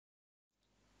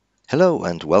Hello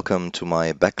and welcome to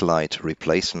my backlight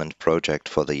replacement project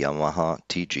for the Yamaha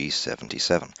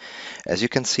TG-77. As you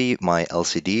can see, my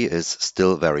LCD is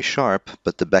still very sharp,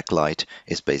 but the backlight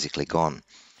is basically gone.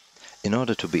 In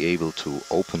order to be able to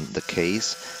open the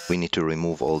case, we need to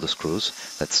remove all the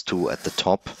screws. That's 2 at the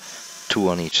top, 2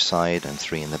 on each side and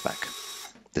 3 in the back.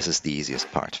 This is the easiest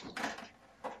part.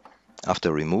 After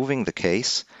removing the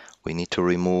case, we need to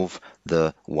remove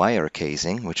the wire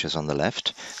casing, which is on the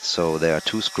left. So there are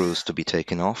 2 screws to be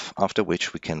taken off, after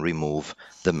which we can remove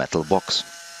the metal box.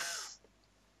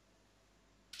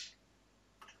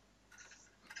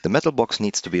 The metal box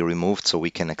needs to be removed so we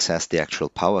can access the actual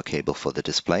power cable for the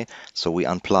display. So we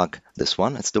unplug this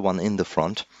one, it's the one in the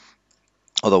front.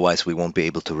 Otherwise we won't be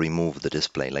able to remove the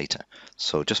display later.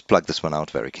 So just plug this one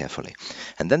out very carefully.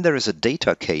 And then there is a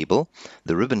data cable,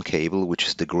 the ribbon cable, which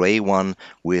is the gray one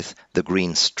with the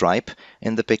green stripe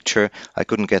in the picture. I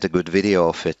couldn't get a good video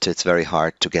of it. It's very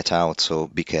hard to get out, so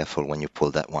be careful when you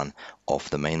pull that one off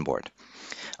the mainboard.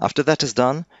 After that is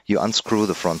done, you unscrew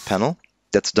the front panel.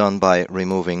 That's done by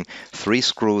removing 3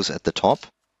 screws at the top.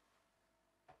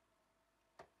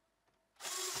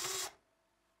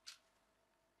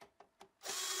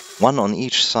 One on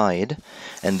each side,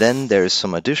 and then there's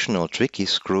some additional tricky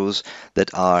screws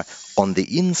that are on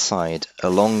the inside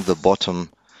along the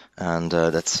bottom, and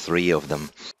that's 3 of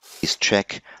them. Please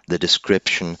check the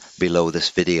description below this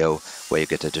video where you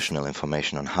get additional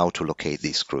information on how to locate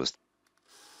these screws.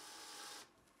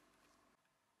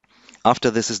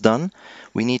 After this is done,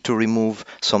 we need to remove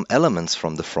some elements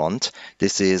from the front.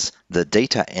 This is the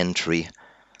data entry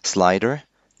slider.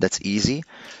 That's easy.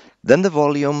 Then the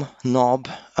volume knob,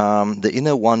 the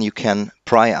inner one you can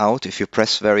pry out if you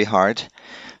press very hard,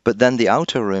 but then the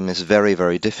outer rim is very,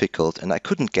 very difficult, and I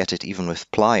couldn't get it even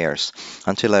with pliers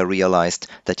until I realized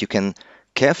that you can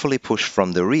carefully push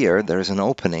from the rear. There is an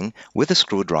opening with a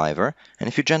screwdriver, and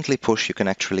if you gently push, you can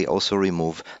actually also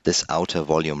remove this outer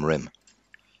volume rim.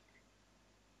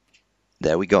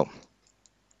 There we go.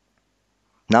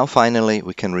 Now finally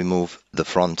we can remove the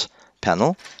front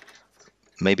panel,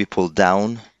 maybe pull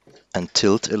down and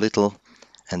tilt a little,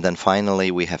 and then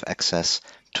finally we have access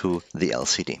to the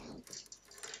LCD.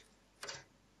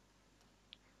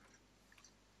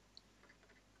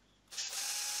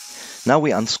 Now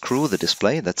we unscrew the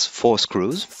display, that's 4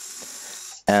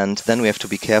 screws, and then we have to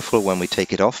be careful when we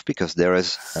take it off because there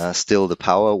is still the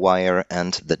power wire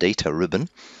and the data ribbon,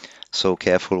 so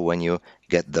careful when you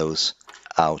get those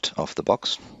out of the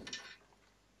box.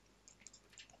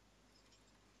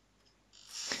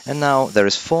 And now there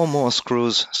is 4 more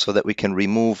screws so that we can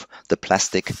remove the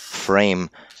plastic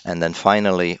frame, and then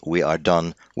finally we are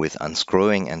done with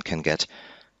unscrewing and can get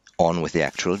on with the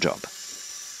actual job.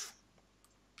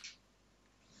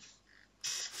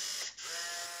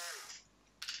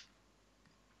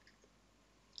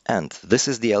 And this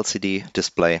is the LCD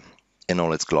display in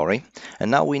all its glory. And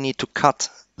now we need to cut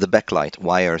the backlight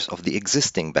wires of the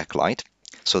existing backlight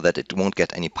so that it won't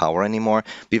get any power anymore.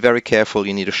 Be very careful,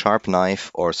 you need a sharp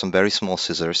knife or some very small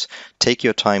scissors. Take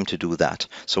your time to do that.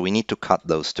 So we need to cut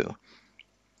those 2.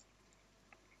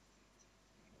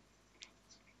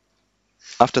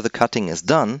 After the cutting is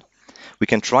done, we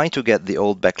can try to get the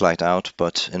old backlight out,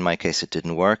 but in my case it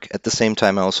didn't work. At the same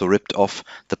time I also ripped off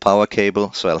the power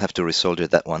cable, so I'll have to resolder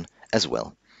that one as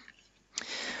well.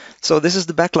 So this is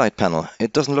the backlight panel.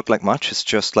 It doesn't look like much, it's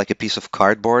just like a piece of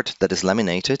cardboard that is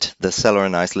laminated. The seller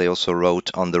nicely also wrote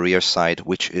on the rear side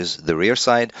which is the rear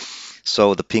side.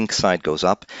 So the pink side goes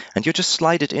up, and you just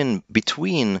slide it in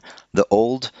between the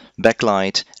old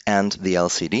backlight and the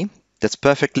LCD. That's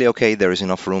perfectly okay, there is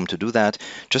enough room to do that.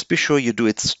 Just be sure you do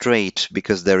it straight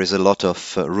because there is a lot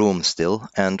of room still,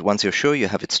 and once you're sure you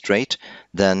have it straight,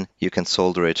 then you can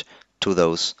solder it to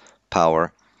those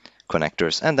power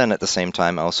connectors, and then at the same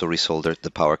time I also resoldered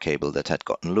the power cable that had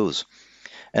gotten loose.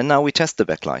 And now we test the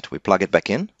backlight. We plug it back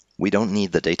in. We don't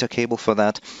need the data cable for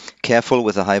that. Careful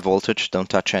with the high voltage, don't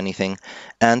touch anything,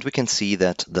 and we can see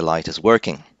that the light is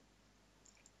working.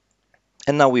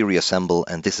 And now we reassemble,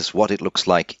 and this is what it looks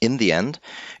like in the end.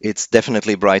 It's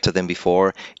definitely brighter than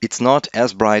before. It's not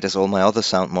as bright as all my other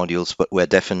sound modules, but we're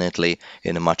definitely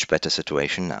in a much better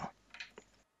situation now.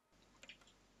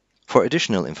 For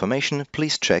additional information,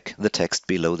 please check the text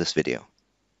below this video.